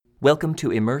Welcome to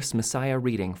Immerse Messiah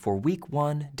Reading for Week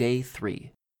 1, Day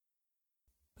 3.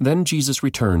 Then Jesus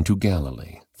returned to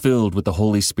Galilee, filled with the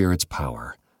Holy Spirit's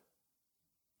power.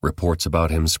 Reports about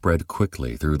him spread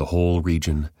quickly through the whole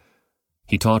region.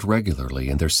 He taught regularly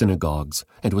in their synagogues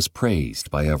and was praised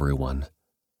by everyone.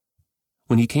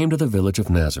 When he came to the village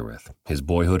of Nazareth, his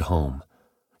boyhood home,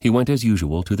 he went as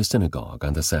usual to the synagogue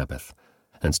on the Sabbath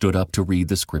and stood up to read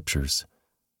the scriptures.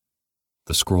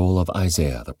 The scroll of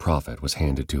Isaiah the prophet was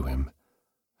handed to him.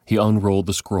 He unrolled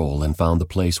the scroll and found the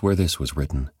place where this was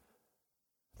written: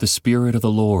 "The Spirit of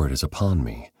the Lord is upon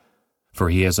me, for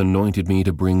he has anointed me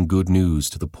to bring good news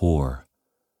to the poor.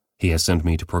 He has sent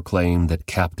me to proclaim that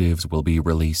captives will be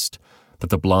released,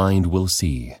 that the blind will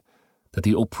see, that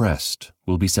the oppressed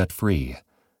will be set free,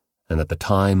 and that the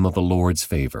time of the Lord's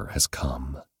favor has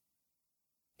come."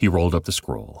 He rolled up the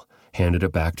scroll, handed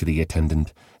it back to the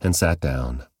attendant, and sat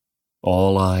down.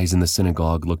 All eyes in the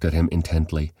synagogue looked at him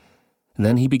intently.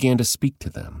 Then he began to speak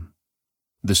to them.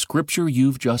 "The scripture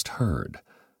you've just heard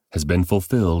has been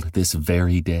fulfilled this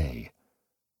very day."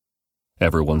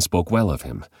 Everyone spoke well of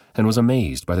him and was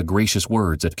amazed by the gracious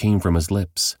words that came from his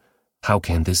lips. "How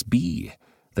can this be?"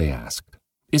 they asked.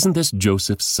 "Isn't this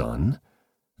Joseph's son?"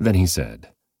 Then he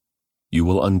said, "You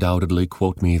will undoubtedly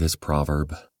quote me this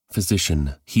proverb,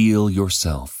 'Physician, heal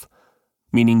yourself,'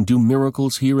 meaning do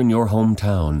miracles here in your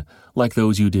hometown like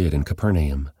those you did in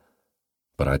Capernaum.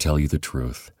 But I tell you the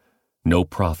truth, no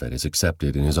prophet is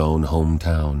accepted in his own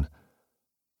hometown.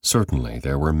 Certainly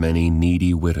there were many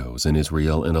needy widows in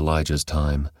Israel in Elijah's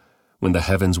time, when the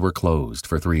heavens were closed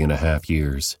for 3.5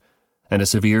 years, and a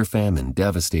severe famine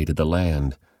devastated the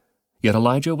land. Yet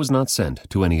Elijah was not sent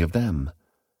to any of them.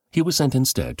 He was sent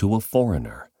instead to a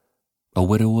foreigner, a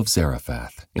widow of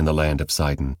Zarephath in the land of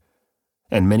Sidon.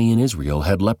 And many in Israel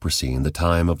had leprosy in the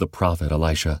time of the prophet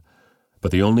Elisha,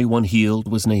 but the only one healed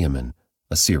was Naaman,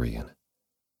 a Syrian."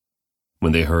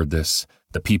 When they heard this,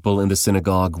 the people in the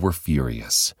synagogue were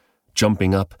furious.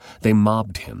 Jumping up, they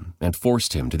mobbed him and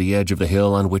forced him to the edge of the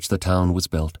hill on which the town was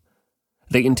built.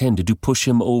 They intended to push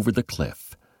him over the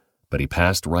cliff, but he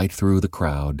passed right through the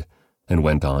crowd and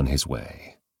went on his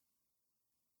way.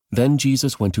 Then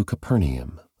Jesus went to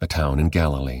Capernaum, a town in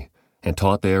Galilee, and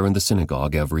taught there in the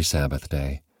synagogue every Sabbath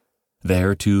day.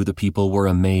 There, too, the people were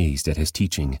amazed at his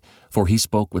teaching, for he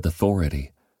spoke with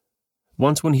authority.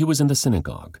 Once when he was in the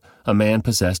synagogue, a man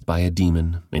possessed by a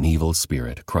demon, an evil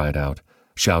spirit, cried out,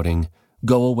 shouting,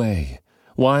 "Go away!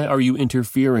 Why are you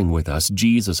interfering with us,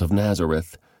 Jesus of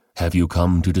Nazareth? Have you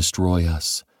come to destroy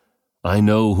us? I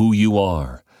know who you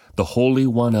are, the Holy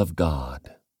One of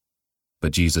God."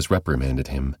 But Jesus reprimanded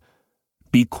him.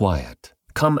 "Be quiet!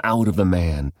 Come out of the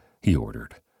man!" he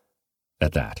ordered.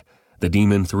 At that, the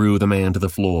demon threw the man to the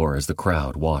floor as the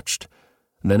crowd watched.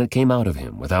 Then it came out of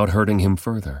him without hurting him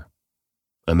further.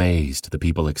 Amazed, the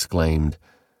people exclaimed,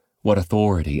 "What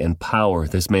authority and power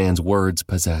this man's words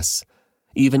possess!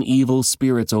 Even evil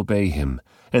spirits obey him,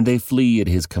 and they flee at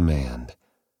his command."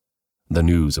 The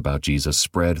news about Jesus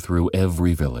spread through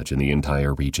every village in the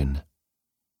entire region.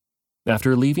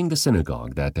 After leaving the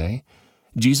synagogue that day,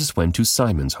 Jesus went to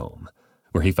Simon's home,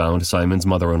 where he found Simon's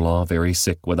mother-in-law very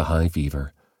sick with a high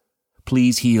fever.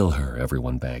 "Please heal her,"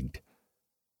 everyone begged.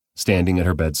 Standing at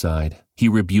her bedside, he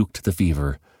rebuked the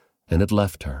fever, and it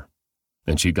left her,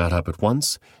 and she got up at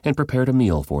once and prepared a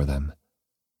meal for them.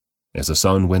 As the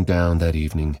sun went down that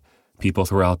evening, people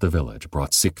throughout the village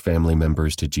brought sick family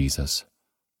members to Jesus.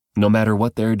 No matter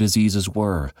what their diseases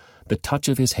were, the touch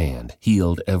of his hand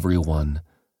healed everyone.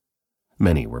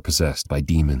 Many were possessed by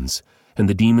demons, and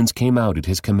the demons came out at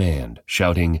his command,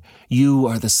 shouting, "You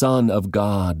are the Son of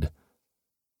God."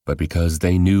 But because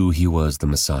they knew he was the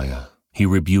Messiah, he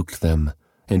rebuked them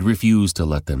and refused to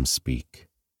let them speak.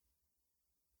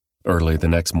 Early the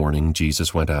next morning,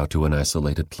 Jesus went out to an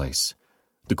isolated place.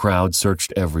 The crowd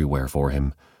searched everywhere for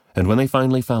him, and when they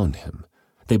finally found him,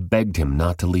 they begged him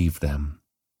not to leave them.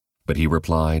 But he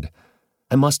replied,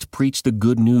 "I must preach the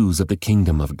good news of the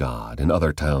kingdom of God in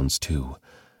other towns too,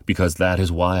 because that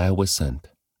is why I was sent."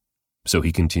 So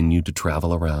he continued to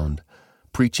travel around,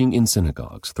 preaching in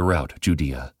synagogues throughout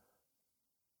Judea.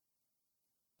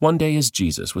 One day as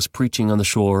Jesus was preaching on the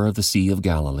shore of the Sea of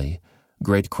Galilee,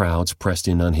 great crowds pressed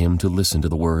in on him to listen to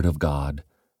the word of God.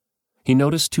 He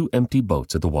noticed 2 empty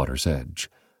boats at the water's edge,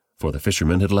 for the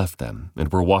fishermen had left them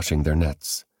and were washing their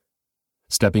nets.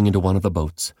 Stepping into one of the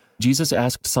boats, Jesus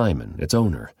asked Simon, its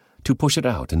owner, to push it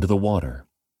out into the water.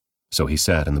 So he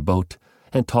sat in the boat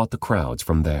and taught the crowds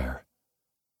from there.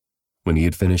 When he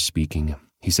had finished speaking,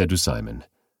 he said to Simon,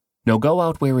 "Now go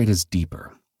out where it is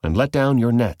deeper, and let down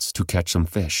your nets to catch some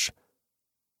fish."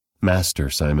 "Master,"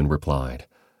 Simon replied,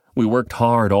 We worked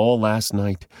hard all last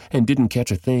night and didn't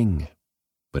catch a thing.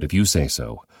 But if you say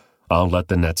so, I'll let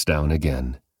the nets down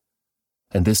again."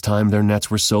 And this time their nets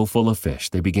were so full of fish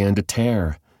they began to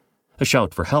tear. A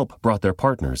shout for help brought their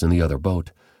partners in the other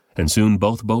boat, and soon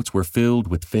both boats were filled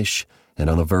with fish and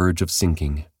on the verge of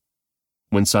sinking.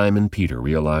 When Simon Peter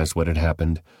realized what had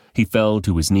happened, he fell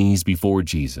to his knees before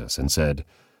Jesus and said,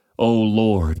 "Oh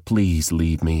Lord, please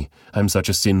leave me. I'm such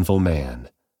a sinful man."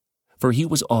 For he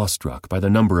was awestruck by the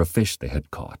number of fish they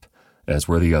had caught, as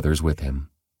were the others with him.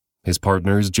 His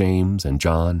partners James and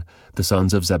John, the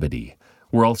sons of Zebedee,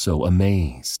 were also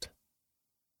amazed.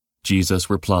 Jesus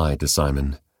replied to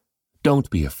Simon, "Don't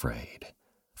be afraid.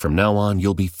 From now on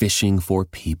you'll be fishing for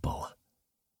people."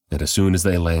 And as soon as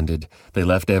they landed, they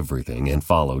left everything and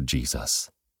followed Jesus.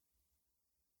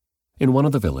 In one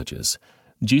of the villages,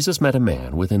 Jesus met a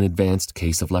man with an advanced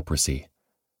case of leprosy.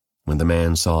 When the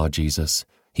man saw Jesus,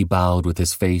 he bowed with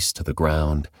his face to the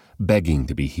ground, begging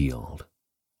to be healed.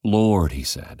 "Lord," he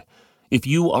said, "if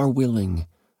you are willing,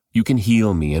 you can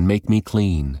heal me and make me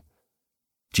clean."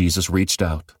 Jesus reached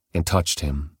out and touched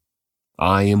him.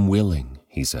 "I am willing,"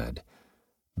 he said.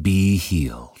 "Be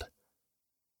healed."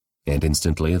 And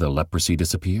instantly the leprosy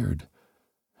disappeared.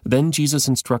 Then Jesus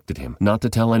instructed him not to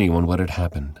tell anyone what had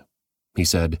happened. He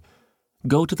said,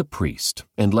 "Go to the priest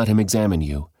and let him examine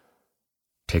you.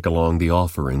 Take along the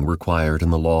offering required in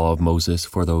the law of Moses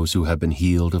for those who have been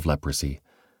healed of leprosy.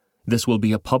 This will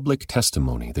be a public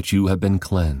testimony that you have been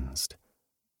cleansed."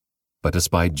 But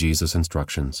despite Jesus'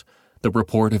 instructions, the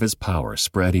report of his power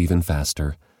spread even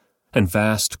faster, and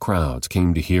vast crowds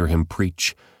came to hear him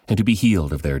preach and to be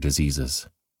healed of their diseases.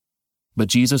 But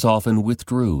Jesus often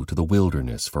withdrew to the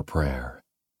wilderness for prayer.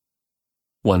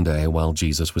 One day, while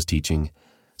Jesus was teaching,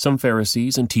 some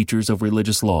Pharisees and teachers of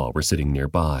religious law were sitting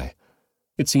nearby.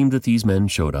 It seemed that these men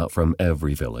showed up from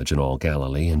every village in all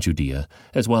Galilee and Judea,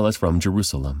 as well as from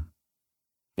Jerusalem.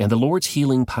 And the Lord's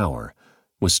healing power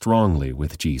was strongly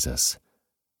with Jesus.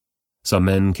 Some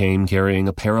men came carrying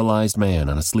a paralyzed man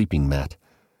on a sleeping mat.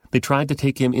 They tried to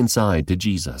take him inside to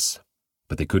Jesus,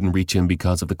 but they couldn't reach him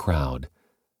because of the crowd.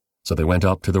 So they went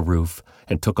up to the roof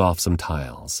and took off some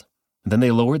tiles. Then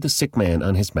they lowered the sick man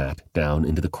on his mat down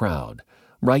into the crowd,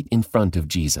 right in front of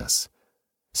Jesus.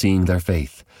 Seeing their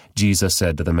faith, Jesus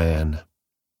said to the man,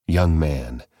 "Young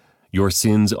man, your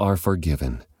sins are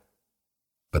forgiven."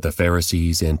 But the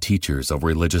Pharisees and teachers of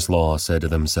religious law said to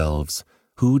themselves,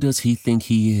 "Who does he think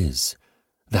he is?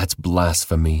 That's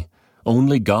blasphemy.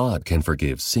 Only God can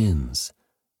forgive sins."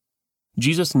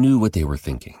 Jesus knew what they were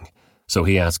thinking, so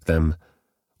he asked them,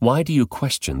 "Why do you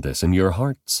question this in your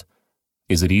hearts?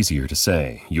 Is it easier to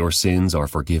say, 'Your sins are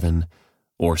forgiven,'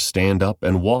 or 'Stand up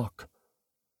and walk'?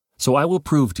 So I will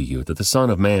prove to you that the Son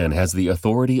of Man has the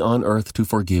authority on earth to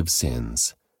forgive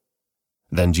sins."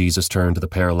 Then Jesus turned to the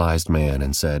paralyzed man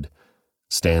and said,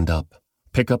 "Stand up,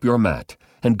 pick up your mat,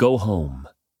 and go home."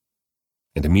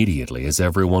 And immediately, as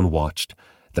everyone watched,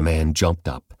 the man jumped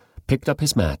up, picked up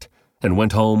his mat, and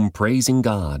went home praising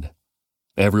God.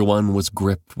 Everyone was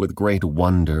gripped with great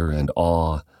wonder and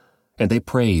awe, and they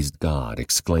praised God,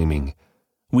 exclaiming,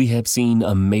 "We have seen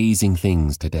amazing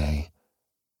things today."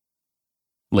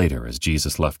 Later, as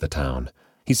Jesus left the town,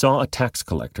 he saw a tax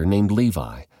collector named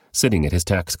Levi sitting at his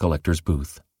tax collector's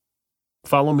booth.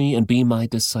 "Follow me and be my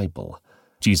disciple,"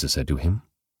 Jesus said to him.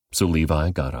 So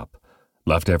Levi got up,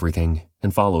 left everything,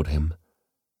 and followed him.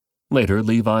 Later,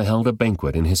 Levi held a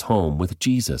banquet in his home with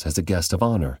Jesus as a guest of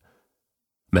honor.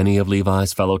 Many of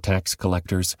Levi's fellow tax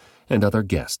collectors and other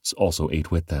guests also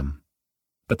ate with them.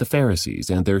 But the Pharisees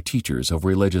and their teachers of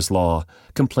religious law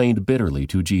complained bitterly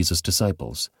to Jesus'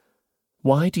 disciples.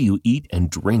 "Why do you eat and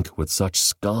drink with such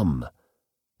scum?"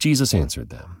 Jesus answered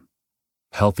them,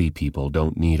 "Healthy people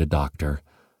don't need a doctor.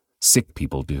 Sick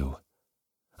people do.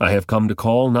 I have come to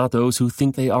call not those who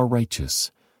think they are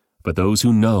righteous, but those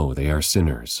who know they are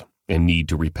sinners and need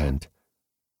to repent."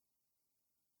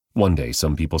 One day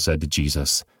some people said to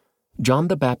Jesus, "John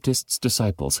the Baptist's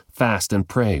disciples fast and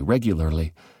pray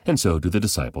regularly, and so do the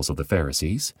disciples of the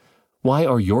Pharisees. Why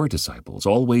are your disciples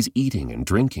always eating and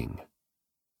drinking?"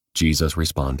 Jesus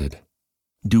responded,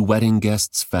 "Do wedding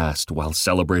guests fast while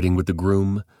celebrating with the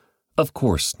groom? Of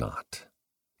course not.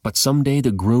 But someday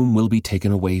the groom will be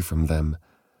taken away from them,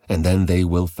 and then they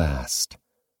will fast."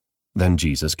 Then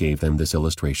Jesus gave them this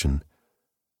illustration.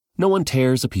 "No one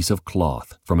tears a piece of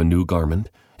cloth from a new garment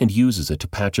and uses it to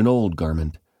patch an old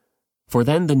garment, for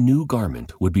then the new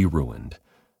garment would be ruined,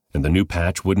 and the new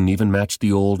patch wouldn't even match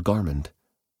the old garment.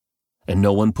 And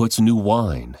no one puts new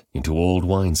wine into old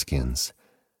wineskins,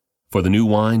 for the new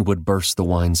wine would burst the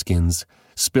wineskins,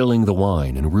 spilling the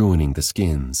wine and ruining the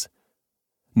skins.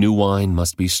 New wine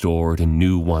must be stored in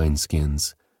new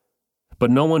wineskins.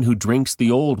 But no one who drinks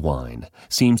the old wine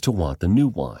seems to want the new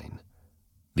wine.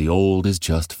 The old is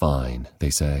just fine, they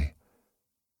say.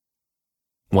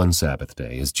 One Sabbath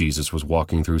day, as Jesus was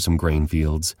walking through some grain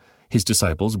fields, his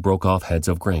disciples broke off heads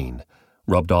of grain,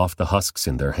 rubbed off the husks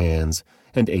in their hands,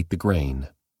 and ate the grain.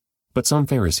 But some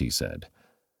Pharisees said,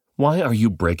 "Why are you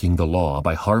breaking the law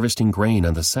by harvesting grain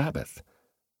on the Sabbath?"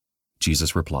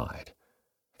 Jesus replied,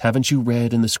 "Haven't you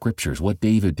read in the Scriptures what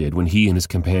David did when he and his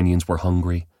companions were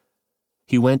hungry?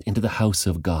 He went into the house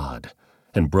of God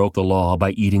and broke the law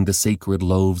by eating the sacred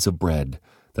loaves of bread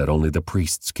that only the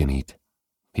priests can eat.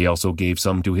 He also gave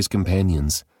some to his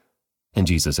companions." And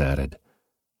Jesus added,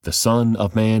 "The Son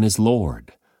of Man is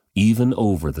Lord, even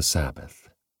over the Sabbath."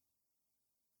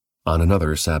 On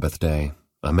another Sabbath day,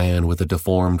 a man with a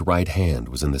deformed right hand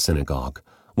was in the synagogue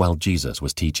while Jesus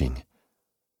was teaching.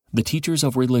 The teachers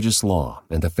of religious law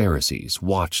and the Pharisees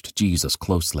watched Jesus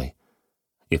closely.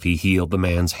 If he healed the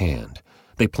man's hand,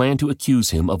 they planned to accuse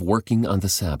him of working on the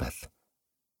Sabbath.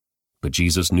 But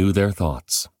Jesus knew their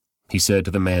thoughts. He said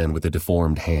to the man with the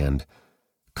deformed hand,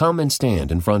 "Come and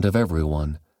stand in front of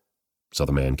everyone." So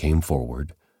the man came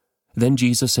forward. Then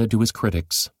Jesus said to his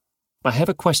critics, "I have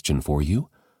a question for you.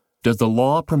 Does the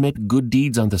law permit good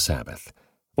deeds on the Sabbath,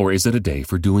 or is it a day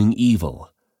for doing evil?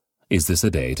 Is this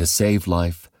a day to save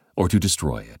life or to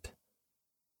destroy it?"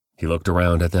 He looked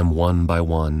around at them one by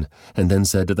one and then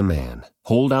said to the man,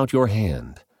 "Hold out your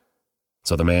hand."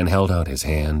 So the man held out his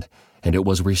hand, and it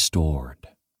was restored.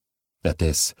 At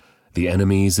this, the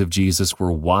enemies of Jesus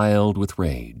were wild with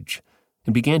rage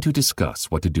and began to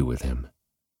discuss what to do with him.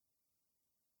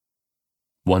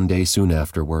 One day soon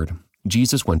afterward,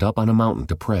 Jesus went up on a mountain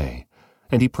to pray,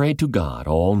 and he prayed to God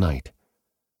all night.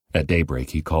 At daybreak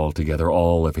he called together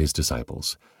all of his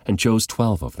disciples and chose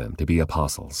 12 of them to be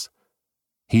apostles.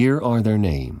 Here are their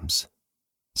names: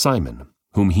 Simon,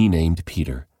 whom he named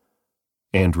Peter;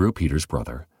 Andrew, Peter's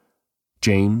brother;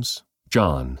 James,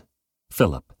 John,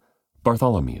 Philip,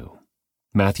 Bartholomew,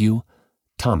 Matthew,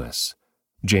 Thomas,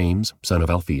 James, son of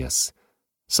Alphaeus,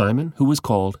 Simon, who was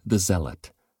called the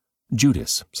Zealot,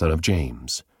 Judas, son of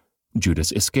James,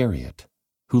 Judas Iscariot,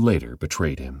 who later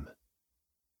betrayed him.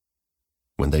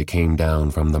 When they came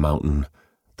down from the mountain,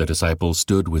 the disciples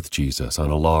stood with Jesus on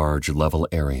a large level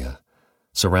area,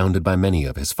 surrounded by many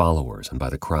of his followers and by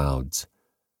the crowds.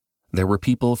 There were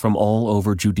people from all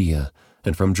over Judea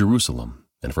and from Jerusalem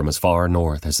and from as far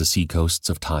north as the seacoasts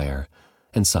of Tyre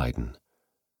and Sidon.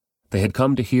 They had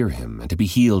come to hear him and to be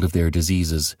healed of their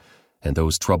diseases, and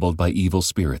those troubled by evil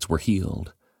spirits were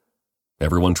healed.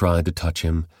 Everyone tried to touch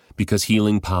him, because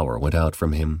healing power went out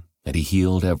from him, and he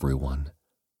healed everyone.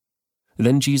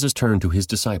 Then Jesus turned to his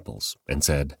disciples and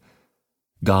said,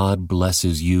 "God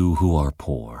blesses you who are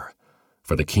poor,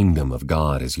 for the kingdom of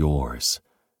God is yours.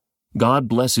 God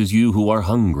blesses you who are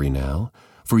hungry now,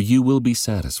 for you will be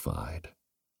satisfied.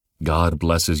 God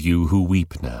blesses you who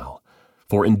weep now,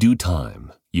 for in due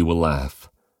time you will laugh.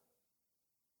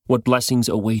 What blessings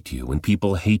await you when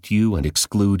people hate you and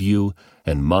exclude you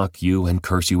and mock you and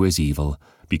curse you as evil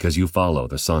because you follow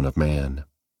the Son of Man.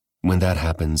 When that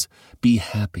happens, be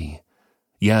happy.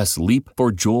 Yes, leap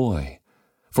for joy,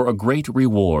 for a great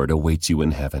reward awaits you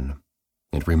in heaven.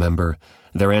 And remember,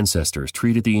 their ancestors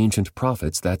treated the ancient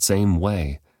prophets that same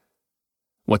way.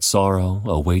 What sorrow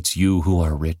awaits you who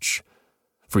are rich,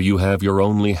 for you have your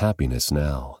only happiness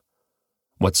now.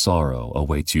 What sorrow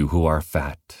awaits you who are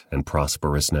fat and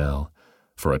prosperous now,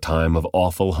 for a time of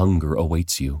awful hunger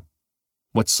awaits you.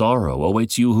 What sorrow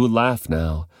awaits you who laugh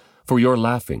now, for your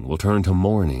laughing will turn to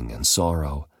mourning and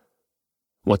sorrow.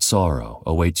 What sorrow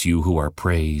awaits you who are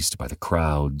praised by the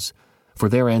crowds, for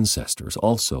their ancestors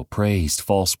also praised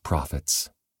false prophets.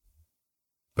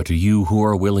 But to you who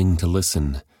are willing to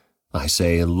listen, I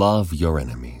say, love your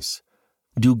enemies.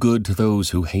 Do good to those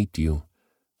who hate you.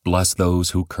 Bless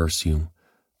those who curse you.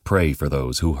 Pray for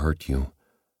those who hurt you.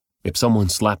 If someone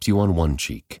slaps you on one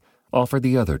cheek, offer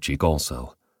the other cheek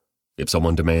also. If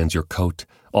someone demands your coat,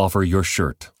 offer your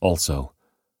shirt also.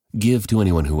 Give to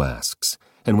anyone who asks,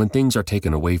 and when things are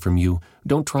taken away from you,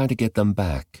 don't try to get them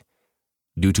back.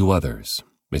 Do to others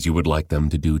as you would like them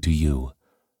to do to you.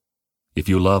 If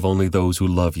you love only those who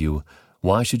love you,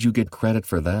 why should you get credit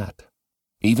for that?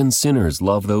 Even sinners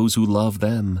love those who love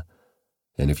them.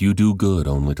 And if you do good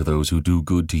only to those who do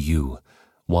good to you,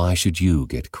 why should you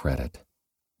get credit?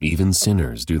 Even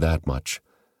sinners do that much.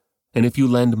 And if you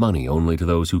lend money only to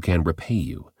those who can repay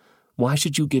you, why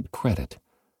should you get credit?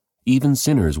 Even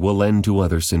sinners will lend to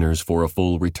other sinners for a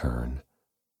full return.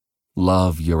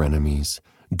 Love your enemies,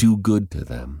 do good to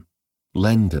them,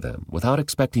 lend to them without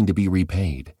expecting to be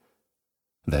repaid.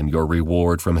 Then your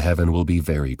reward from heaven will be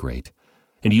very great,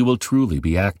 and you will truly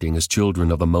be acting as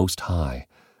children of the Most High,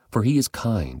 for He is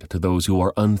kind to those who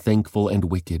are unthankful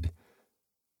and wicked.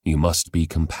 You must be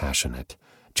compassionate,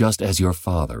 just as your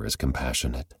Father is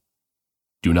compassionate.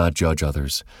 Do not judge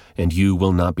others, and you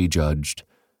will not be judged.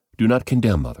 Do not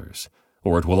condemn others,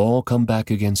 or it will all come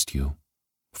back against you.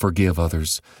 Forgive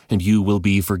others, and you will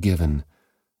be forgiven.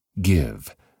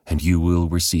 Give, and you will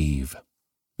receive.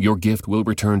 Your gift will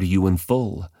return to you in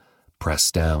full,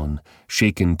 pressed down,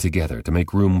 shaken together to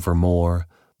make room for more,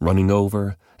 running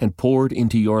over, and poured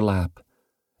into your lap.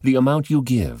 The amount you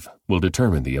give will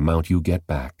determine the amount you get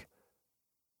back.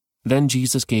 Then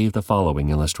Jesus gave the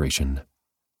following illustration.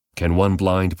 Can one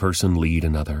blind person lead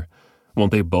another?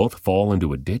 Won't they both fall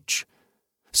into a ditch?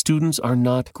 Students are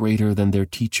not greater than their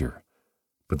teacher,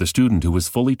 but the student who is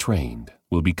fully trained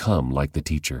will become like the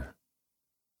teacher.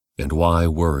 And why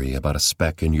worry about a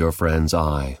speck in your friend's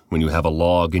eye when you have a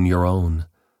log in your own?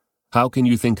 How can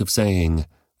you think of saying,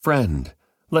 "Friend,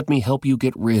 let me help you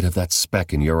get rid of that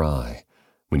speck in your eye,"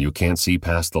 when you can't see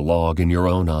past the log in your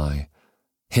own eye?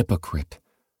 Hypocrite!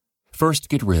 First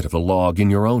get rid of the log in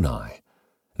your own eye.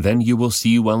 Then you will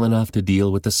see well enough to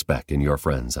deal with the speck in your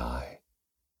friend's eye.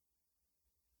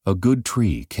 A good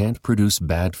tree can't produce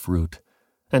bad fruit,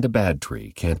 and a bad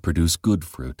tree can't produce good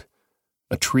fruit.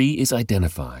 A tree is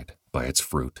identified by its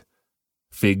fruit.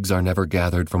 Figs are never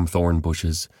gathered from thorn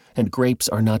bushes, and grapes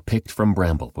are not picked from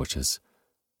bramble bushes.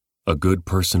 A good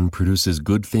person produces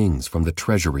good things from the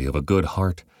treasury of a good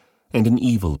heart, and an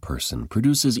evil person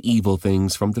produces evil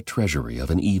things from the treasury of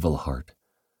an evil heart.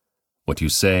 What you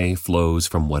say flows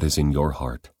from what is in your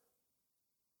heart.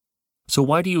 So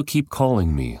why do you keep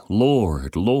calling me,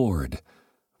 Lord, Lord,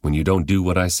 when you don't do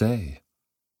what I say?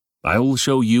 I will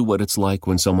show you what it's like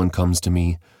when someone comes to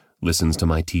me, listens to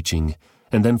my teaching,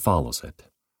 and then follows it.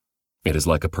 It is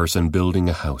like a person building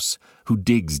a house who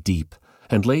digs deep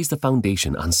and lays the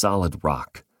foundation on solid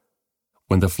rock.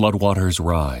 When the floodwaters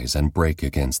rise and break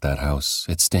against that house,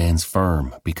 it stands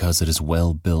firm because it is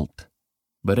well built.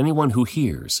 But anyone who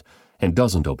hears and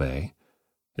doesn't obey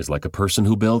is like a person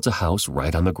who builds a house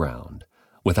right on the ground,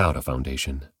 without a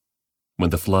foundation. When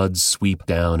the floods sweep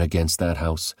down against that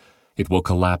house, it will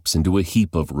collapse into a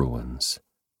heap of ruins.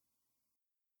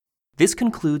 This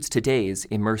concludes today's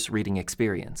Immerse reading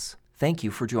experience. Thank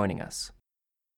you for joining us.